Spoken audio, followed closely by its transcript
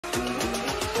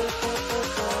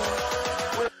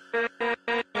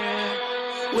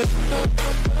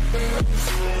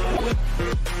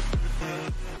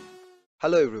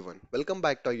Hello everyone, welcome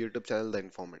back to our YouTube channel The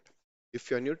Informant.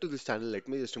 If you are new to this channel, let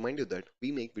me just remind you that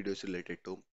we make videos related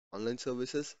to online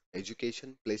services,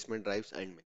 education, placement drives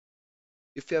and more.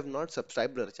 If you have not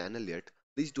subscribed our channel yet,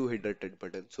 please do hit that red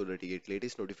button so that you get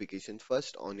latest notifications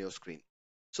first on your screen.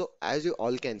 So as you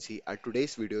all can see, our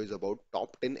today's video is about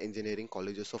top 10 engineering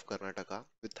colleges of Karnataka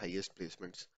with highest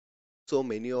placements. So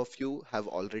many of you have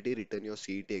already written your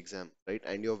CET exam, right?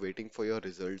 And you're waiting for your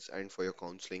results and for your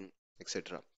counseling,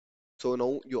 etc. So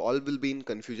now you all will be in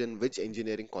confusion which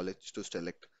engineering college to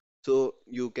select. So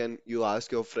you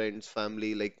ask your friends,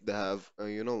 family, like they have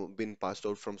been passed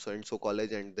out from so and so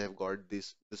college and they have got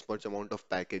this much amount of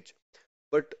package.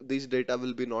 But this data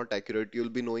will be not accurate. You'll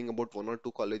be knowing about one or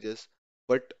two colleges.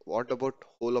 But what about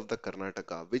whole of the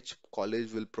Karnataka? Which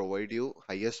college will provide you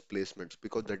highest placements?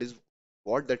 Because that is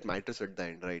what that matters at the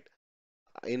end, right?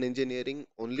 In engineering,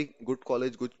 only good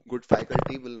college, good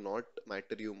faculty will not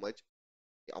matter you much.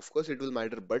 Of course, it will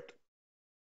matter, but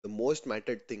the most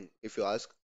mattered thing, if you ask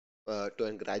to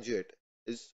a graduate,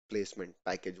 is placement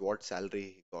package, what salary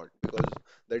he got, because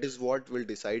that is what will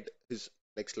decide his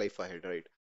next life ahead, right?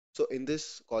 So in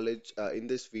this college, in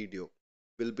this video,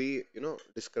 we'll be,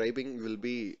 will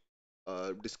be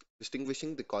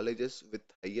distinguishing the colleges with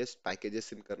highest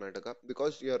packages in Karnataka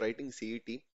because you are writing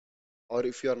CET, or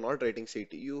if you are not writing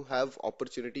CET, you have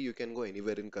opportunity, you can go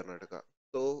anywhere in Karnataka.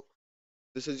 So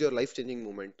this is your life changing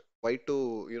moment. Why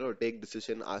to take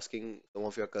decision asking some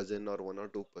of your cousin or one or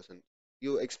two person?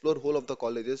 You explore whole of the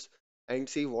colleges and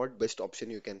see what best option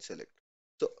you can select.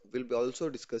 So we'll be also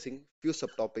discussing few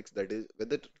subtopics, that is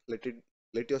whether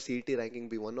let your CET ranking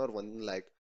be 1 or 1 lakh,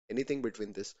 anything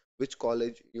between this, which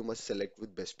college you must select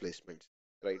with best placements,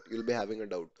 right? You'll be having a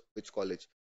doubt which college.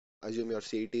 Assume your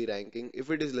CET ranking, if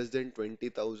it is less than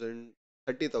 20,000,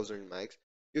 30,000 max,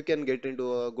 you can get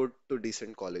into a good to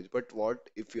decent college. But what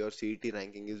if your CET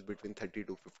ranking is between 30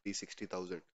 to 50,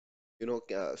 60,000?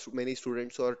 So many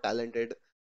students who are talented,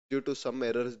 due to some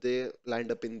errors, they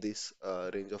land up in this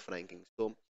range of rankings.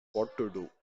 So what to do?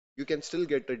 You can still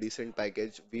get a decent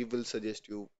package. We will suggest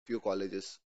you few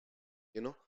colleges, you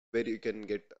know, where you can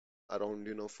get around,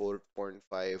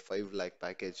 4.5, 5 lakh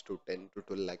package to 10 to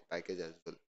 12 lakh package as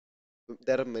well.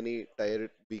 There are many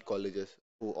tier B colleges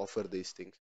who offer these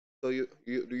things. So you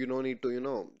don't need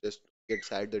to, just get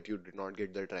sad that you did not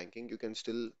get that ranking. You can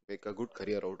still make a good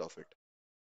career out of it.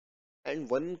 And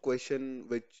one question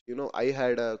which, I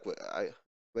had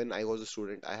when I was a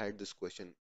student, I had this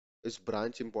question: is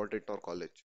branch important or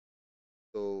college?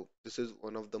 So this is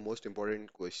one of the most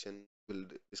important question we'll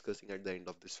be discussing at the end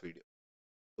of this video.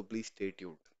 So please stay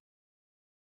tuned.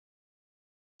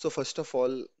 So first of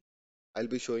all, I'll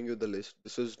be showing you the list.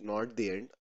 This is not the end.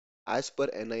 As per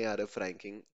NIRF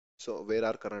ranking, so where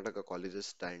our Karnataka colleges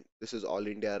stand, this is all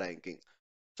India ranking.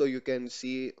 So you can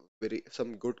see very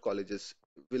some good colleges.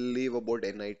 We'll leave about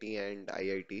NIT and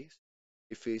IITs.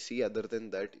 If we see other than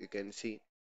that, you can see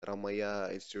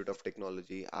Ramaya Institute of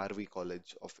Technology, RV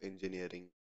College of Engineering,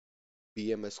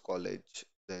 BMS College,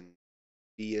 then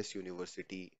PES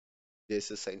University,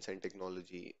 JSS Science and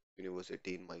Technology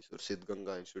University in Mysore,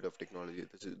 Siddhganga Institute of Technology,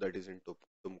 that is in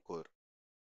Tumkur,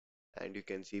 and you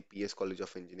can see PS College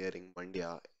of Engineering,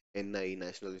 Mandya, NI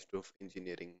National Institute of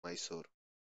Engineering, Mysore.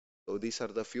 So these are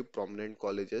the few prominent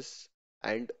colleges,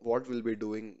 and what we'll be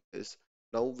doing is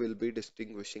now we'll be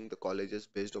distinguishing the colleges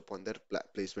based upon their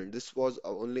placement. This was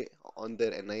only on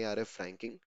their NIRF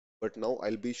ranking, but now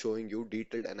I'll be showing you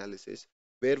detailed analysis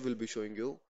where we'll be showing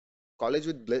you college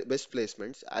with best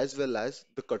placements as well as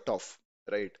the cutoff,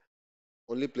 right?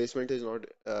 Only placement is not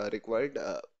required.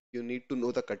 You need to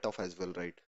know the cutoff as well,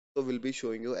 right? So we'll be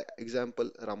showing you example.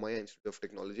 Ramaya Institute of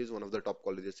Technology is one of the top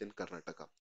colleges in Karnataka.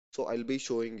 So I'll be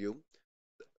showing you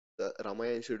the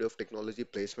Ramaya Institute of Technology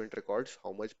placement records,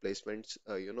 how much placements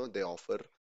they offer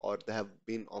or they have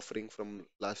been offering from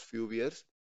last few years,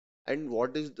 and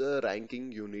what is the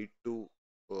ranking you need to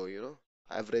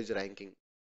average ranking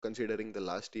considering the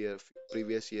last year,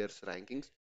 previous year's rankings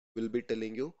will be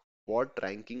telling you what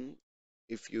ranking,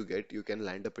 if you get, you can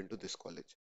land up into this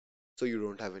college. So you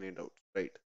don't have any doubt,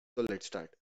 right? So let's start.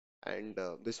 And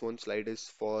this one slide is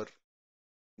for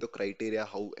the criteria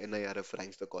how NIRF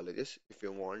ranks the colleges. If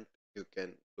you want, you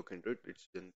can look into it. It's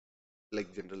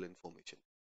like general information.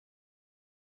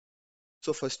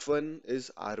 So first one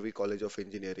is RV College of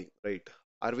Engineering, right?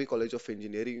 RV College of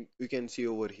Engineering, you can see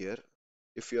over here.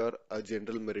 If you are a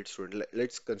general merit student,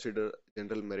 let's consider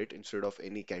general merit instead of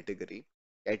any category.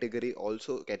 Category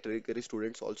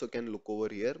students also can look over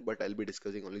here, but I'll be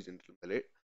discussing only general merit.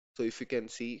 So if you can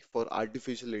see for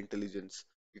artificial intelligence,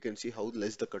 you can see how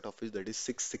less the cutoff is, that is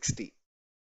 660.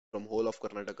 From whole of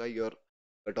Karnataka, your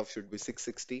cutoff should be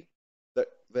 660.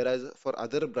 Whereas for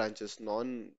other branches,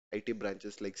 non-IT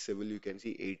branches like civil, you can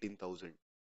see 18,000.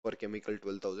 For chemical,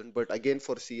 12,000. But again,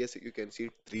 for CS, you can see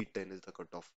 310 is the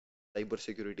cutoff. Cyber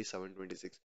security,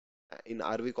 726. In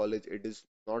RV college, it is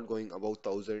not going above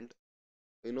 1,000,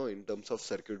 in terms of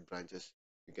circuit branches.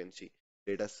 You can see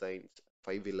data science,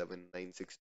 511,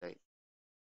 969.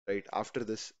 Right. After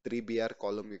this 3BR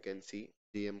column, you can see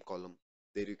GM column.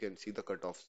 There you can see the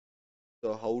cutoffs.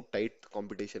 So how tight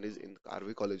competition is in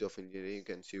RV College of Engineering, you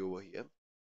can see over here.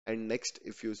 And next,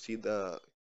 if you see the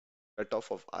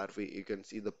cutoff of RV, you can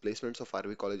see the placements of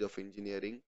RV College of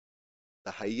Engineering.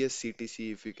 The highest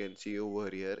CTC, if you can see over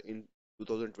here, in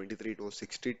 2023 it was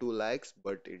 62 lakhs,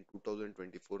 but in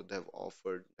 2024 they have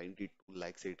offered 92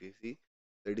 lakhs CTC.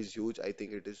 That is huge. I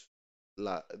think it is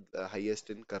the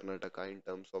highest in Karnataka in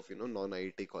terms of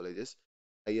non-IIT colleges.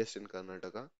 Highest in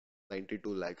Karnataka,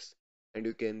 92 lakhs. And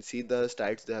you can see the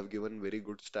stats, they have given very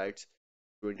good stats.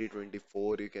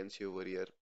 2024, you can see over here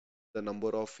the number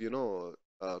of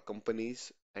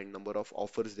companies and number of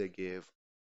offers they gave.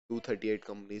 238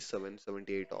 companies,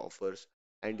 778 offers.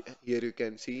 And here you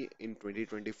can see in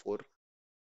 2024,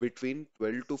 between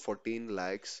 12 to 14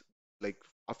 lakhs, like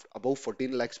above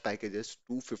 14 lakhs packages,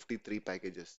 253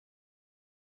 packages,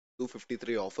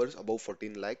 253 offers above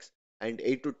 14 lakhs, and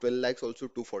 8 to 12 lakhs also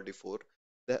 244.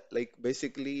 That, like,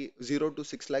 basically 0 to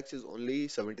 6 lakhs is only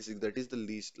 76. That is the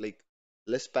least. Like,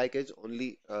 less package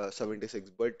only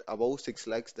 76, but above 6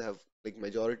 lakhs they have, like,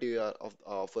 majority of the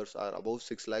offers are above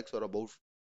 6 lakhs or above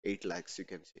 8 lakhs, you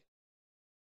can see.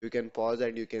 You can pause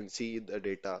and you can see the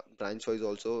data. Branch wise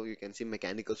also, you can see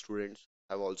mechanical students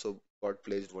have also got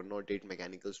placed, 108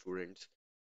 mechanical students.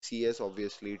 CS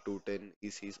obviously 210,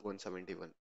 EC is 171,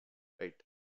 right?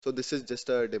 So this is just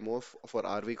a demo for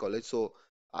RV College. So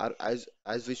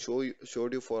as we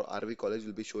showed you for RV College,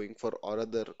 we'll be showing for all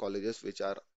other colleges which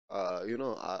are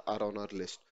on our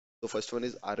list. So first one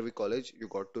is RV College. You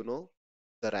got to know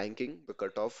the ranking, the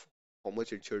cutoff, how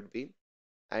much it should be.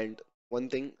 And one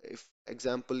thing, if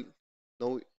example,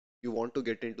 now you want to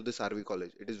get into this RV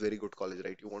college, it is very good college,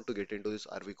 right? You want to get into this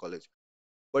RV college,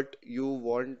 but you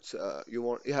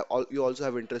also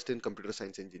have interest in computer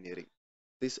science engineering.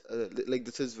 This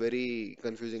is very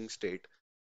confusing state,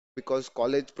 because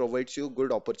college provides you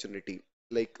good opportunity.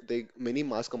 Like, they many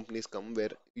mass companies come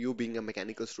where you, being a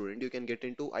mechanical student, you can get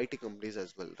into IT companies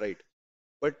as well, right?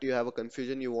 But you have a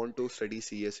confusion, you want to study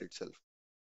CS itself.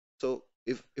 So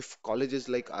if college is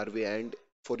like RV, and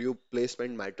for you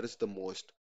placement matters the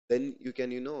most, then you can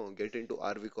get into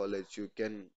RV college. You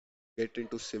can get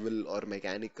into civil or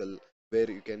mechanical, where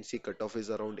you can see cutoff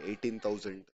is around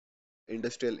 18,000.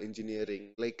 Industrial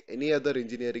engineering, like any other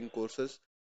engineering courses,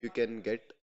 you can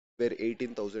get where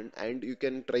 18,000. And you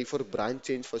can try for branch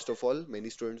change. First of all,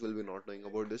 many students will be not knowing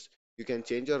about this. You can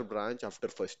change your branch after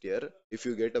first year. If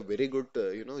you get a very good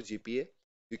GPA,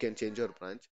 you can change your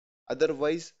branch.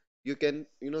 Otherwise, you can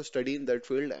study in that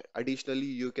field. Additionally,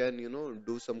 you can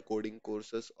do some coding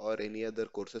courses or any other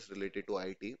courses related to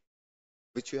IT,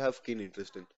 which you have keen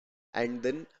interest in. And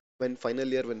then when final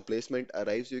year, when placement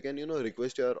arrives, you can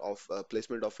request your of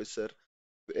placement officer,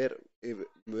 where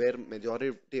where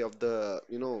majority of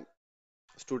the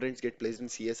students get placed in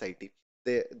CSIT.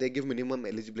 They give minimum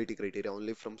eligibility criteria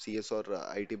only from CS or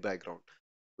IT background.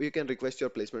 You can request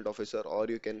your placement officer, or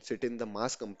you can sit in the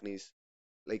mass companies.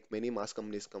 Like, many mass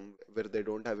companies come where they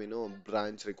don't have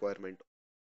branch requirement.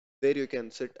 There you can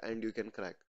sit and you can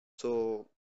crack. So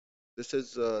this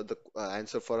is the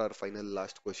answer for our final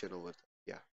last question over there.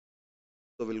 Yeah.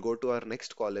 So we'll go to our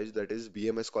next college, that is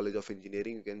BMS College of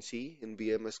Engineering. You can see in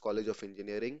BMS College of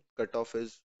Engineering, cutoff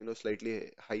is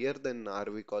slightly higher than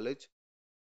RV College,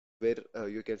 where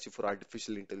you can see for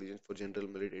artificial intelligence, for general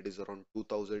merit, it is around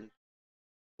 2,000.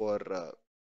 For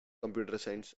computer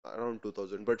science, around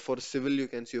 2,000. But for civil, you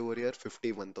can see over here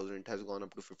 51,000. It has gone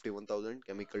up to 51,000.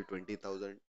 Chemical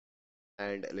 20,000,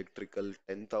 and electrical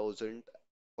 10,000.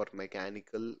 For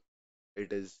mechanical,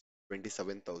 it is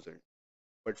 27,000.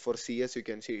 But for CS, you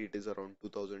can see it is around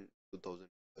 2,000, 2,000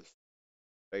 plus,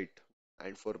 right?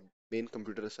 And for main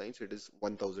computer science, it is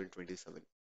 1,027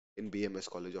 in BMS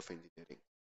College of Engineering.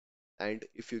 And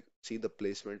if you see the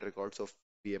placement records of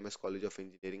BMS College of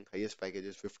Engineering, highest package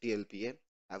is 50 LPA,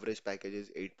 average package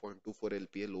is 8.24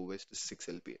 LPA, lowest is 6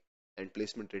 LPA, and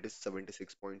placement rate is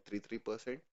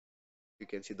 76.33%. You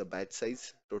can see the batch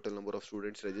size, total number of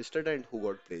students registered, and who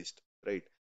got placed, right?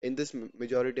 In this,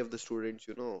 majority of the students,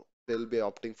 they'll be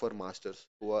opting for masters.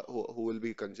 Who will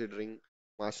be considering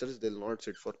masters, they'll not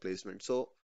sit for placement. So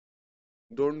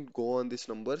don't go on these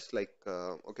numbers, like,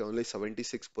 okay, only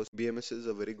 76%. BMS is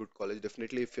a very good college.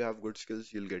 Definitely, if you have good skills,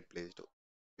 you'll get placed.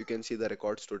 You can see the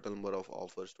records, total number of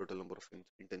offers, total number of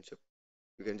internship.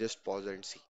 You can just pause and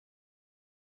see.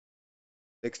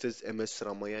 Next is MS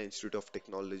Ramaya Institute of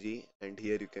Technology, and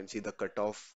here you can see the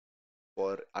cutoff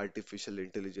for artificial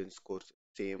intelligence course,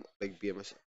 same like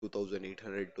BMS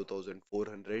 2800,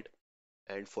 2400,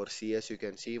 and for CS you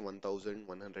can see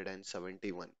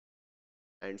 1171,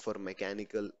 and for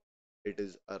mechanical it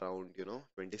is around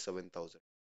 27,000.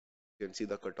 You can see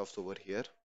the cutoffs over here,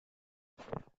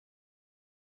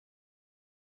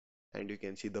 and you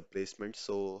can see the placement.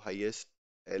 So highest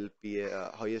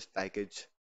LPA, highest package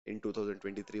in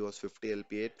 2023 was 50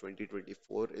 LPA.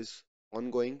 2024 is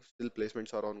ongoing. Still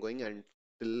placements are ongoing, and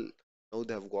till now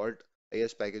they have got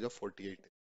highest package of 48.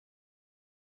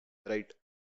 Right,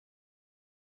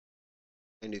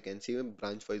 and you can see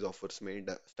branch wise offers made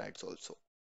stats also.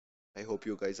 I hope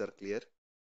you guys are clear.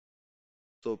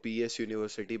 So PES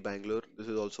University Bangalore, this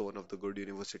is also one of the good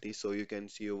universities. So you can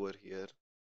see over here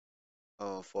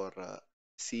for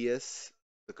CS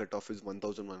the cutoff is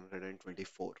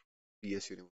 1124 PES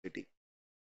University,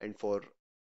 and for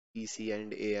EC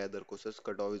and AI other courses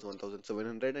cutoff is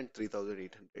 1700 and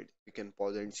 3800. You can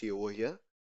pause and see over here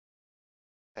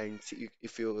and see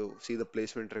if you see the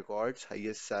placement records.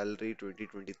 Highest salary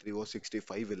 2023 was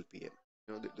 65 LPA.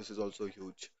 This is also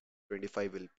huge,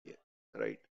 25 LPA,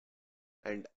 right?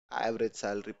 And average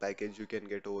salary package you can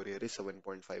get over here is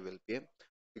 7.5 LPA.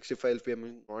 65 LPA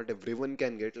means not everyone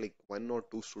can get, like one or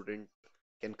two student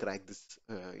can crack this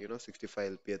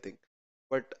 65 LPA thing,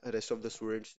 but rest of the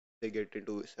students they get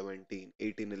into 17,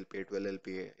 18 LPA, 12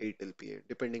 LPA, 8 LPA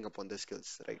depending upon the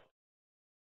skills, right?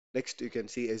 Next you can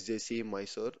see SJC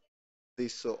Mysore.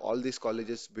 These so all these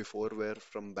colleges before were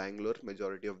from Bangalore,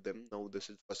 majority of them. Now this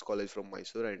is first college from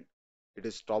Mysore, and it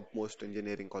is topmost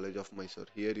engineering college of Mysore.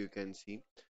 Here you can see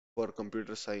for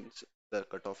computer science the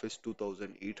cutoff is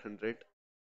 2800,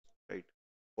 right?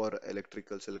 For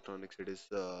electricals electronics it is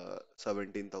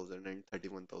 17,000 and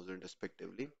 31,000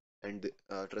 respectively. And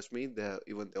trust me,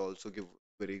 even they also give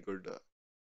very good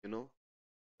you know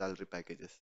salary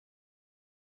packages.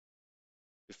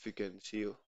 If you can see,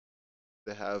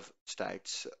 they have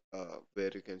stats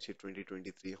where you can see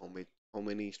 2023 how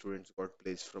many students got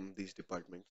placed from these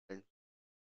departments. And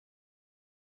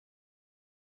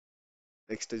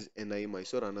next is NI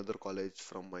Mysore, another college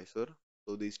from Mysore.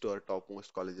 So these two are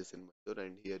topmost colleges in Mysore,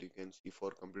 and here you can see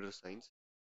for computer science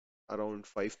around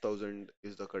 5,000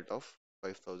 is the cutoff.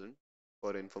 5,000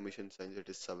 for information science, it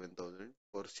is 7,000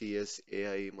 for CS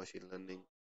AI machine learning,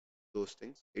 those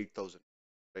things 8,000,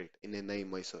 right, in NI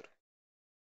Mysore.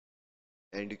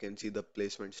 And you can see the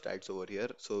placement stats over here.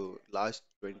 So last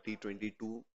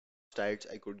 2022 stats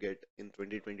I could get in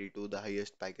 2022, the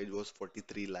highest package was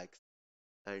 43 lakhs,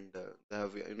 and they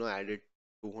have added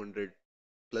 200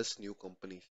 plus new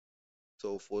companies.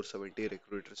 So 470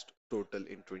 recruiters total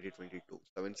in 2022,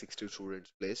 760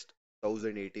 students placed,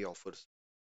 1080 offers.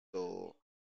 So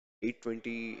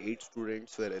 828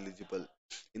 students were eligible.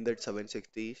 In that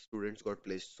 760 students got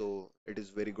placed. So it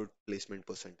is very good placement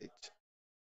percentage,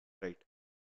 right?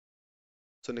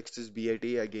 So next is BIT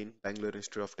again, Bangalore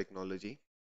Institute of Technology.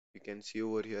 You can see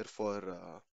over here for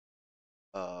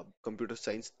computer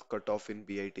science cutoff in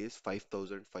BIT is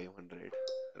 5,500,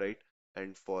 right?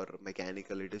 And for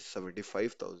mechanical it is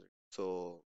 75,000.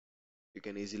 So you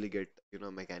can easily get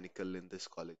mechanical in this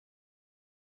college.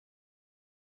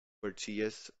 But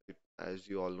CS, as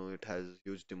you all know, it has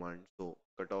huge demand, so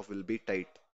cutoff will be tight.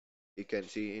 You can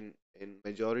see in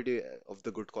majority of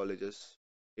the good colleges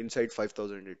inside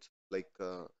 5,000. It's like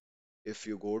if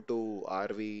you go to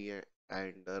RV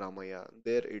and Ramaya,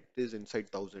 there it is inside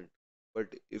 1,000. But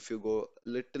if you go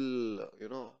little,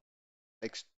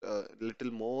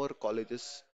 little more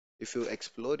colleges, if you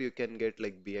explore, you can get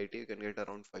like BIT, you can get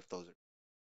around 5,000.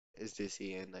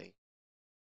 SJC and I.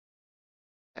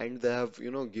 And they have,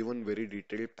 given very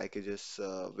detailed packages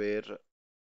where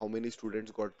how many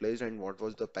students got placed and what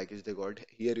was the package they got.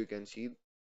 Here you can see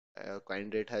a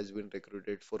candidate has been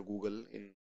recruited for Google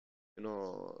in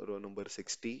row number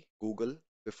 60, Google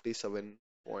 57.57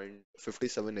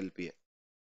 LPA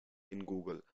in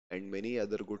Google, and many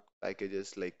other good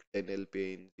packages like 10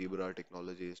 LPA in Zebra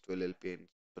Technologies, 12 LPA in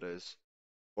Press,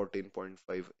 14.5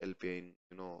 LPA in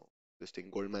this thing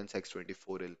Goldman Sachs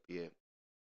 24 LPA.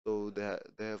 So they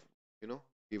have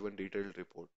given detailed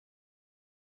report.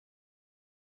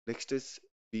 Next is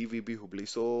BVB Hubli.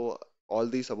 So all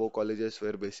these above colleges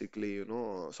were basically,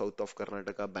 south of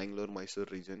Karnataka, Bangalore, Mysore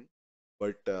region.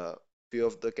 But few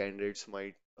of the candidates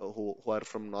might who are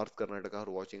from North Karnataka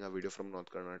are watching a video from North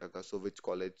Karnataka. So which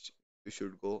college you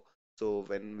should go? So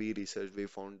when we researched, we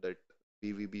found that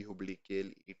BVB Hubli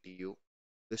KLETU.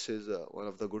 This is one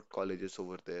of the good colleges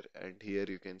over there, and here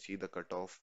you can see the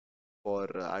cutoff for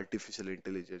artificial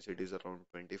intelligence. It is around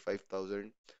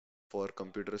 25,000. For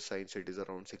computer science, it is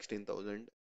around 16,000.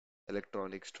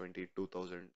 Electronics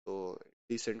 22,000. So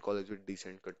decent college with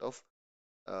decent cutoff.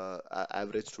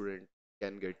 Average student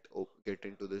can get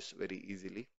into this very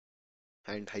easily.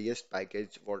 And highest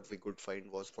package what we could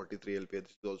find was 43 LPA.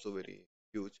 This is also very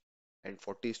huge. And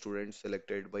 40 students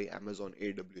selected by Amazon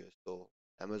AWS. So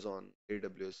Amazon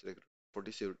AWS selected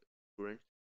 40 students.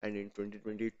 And in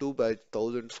 2022, by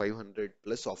 1,500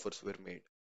 plus offers were made.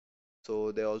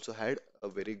 So they also had a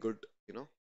very good,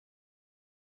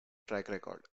 track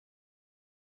record.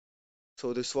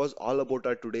 So this was all about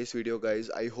our today's video,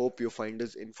 guys. I hope you find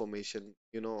this information,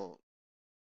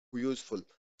 useful.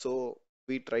 So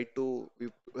we tried to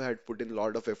we had put in a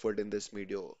lot of effort in this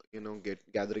video, get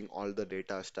gathering all the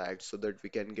data stats so that we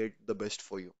can get the best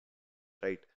for you,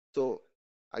 right? So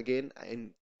again,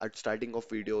 in at starting of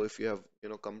video, if you have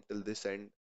come till this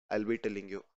end, I'll be telling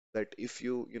you that if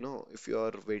you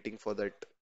are waiting for that,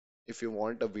 if you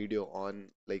want a video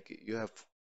on like you have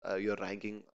your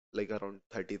ranking like around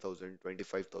 30,000,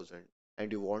 25,000,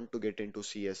 and you want to get into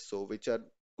CS, so which are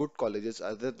good colleges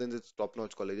other than the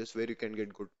top-notch colleges where you can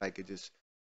get good packages.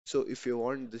 So if you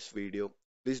want this video,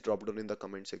 please drop down in the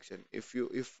comment section. If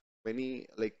many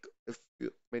like if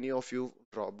many of you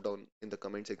drop down in the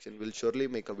comment section, we'll surely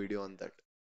make a video on that.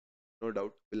 No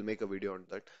doubt, we'll make a video on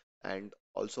that. And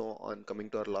also on coming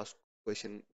to our last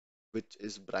question, which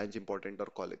is branch important or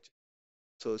college?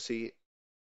 So see,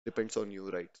 depends on you,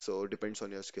 right? So depends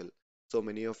on your skill. So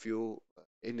many of you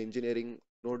in engineering,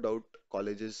 no doubt,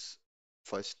 colleges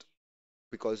first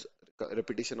because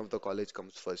repetition of the college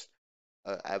comes first.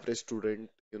 Average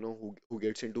student, who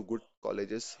gets into good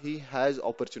colleges, he has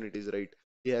opportunities, right?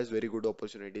 He has very good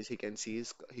opportunities. He can see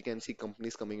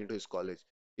companies coming into his college.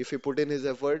 If he put in his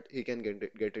effort, he can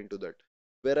get into that.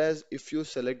 Whereas if you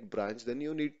select branch, then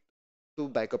you need to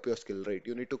back up your skill, right?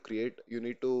 You need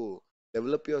to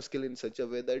develop your skill in such a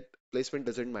way that placement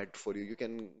doesn't matter for you. You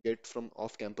can get from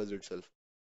off campus itself.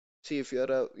 See, if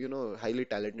you're a, highly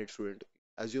talented student,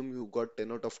 assume you got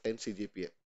 10 out of 10 CGPA.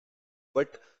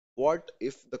 But what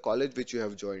if the college which you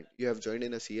have joined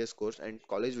in a CS course and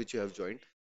college which you have joined,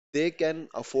 they can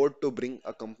afford to bring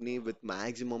a company with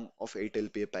maximum of 8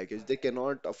 LPA package. They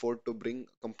cannot afford to bring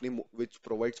a company which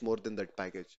provides more than that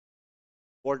package.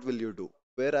 What will you do?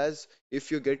 Whereas if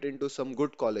you get into some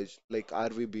good college like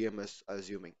RVBMS,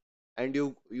 assuming, and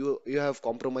you have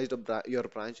compromised your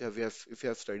branch, if you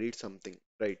have studied something,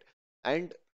 right,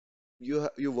 and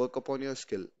you work upon your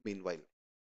skill meanwhile,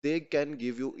 they can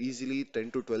give you easily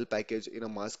 10 to 12 package in a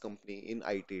mass company in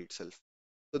IT itself.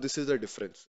 So this is the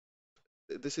difference.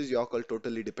 This is your call,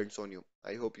 totally depends on you.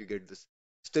 I hope you get this.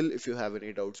 Still, if you have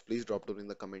any doubts, please drop down in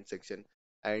the comment section.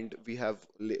 And we have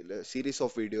a series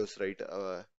of videos, right,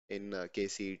 in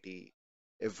KCET,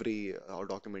 every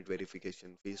document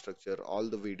verification, fee structure, all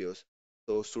the videos.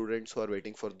 So students who are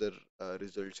waiting for their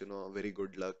results, very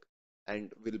good luck.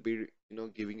 And we'll be,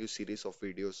 giving you series of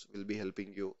videos, will be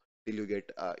helping you till you get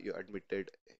you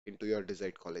admitted into your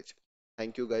desired college.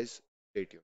 Thank you guys. Stay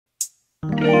tuned.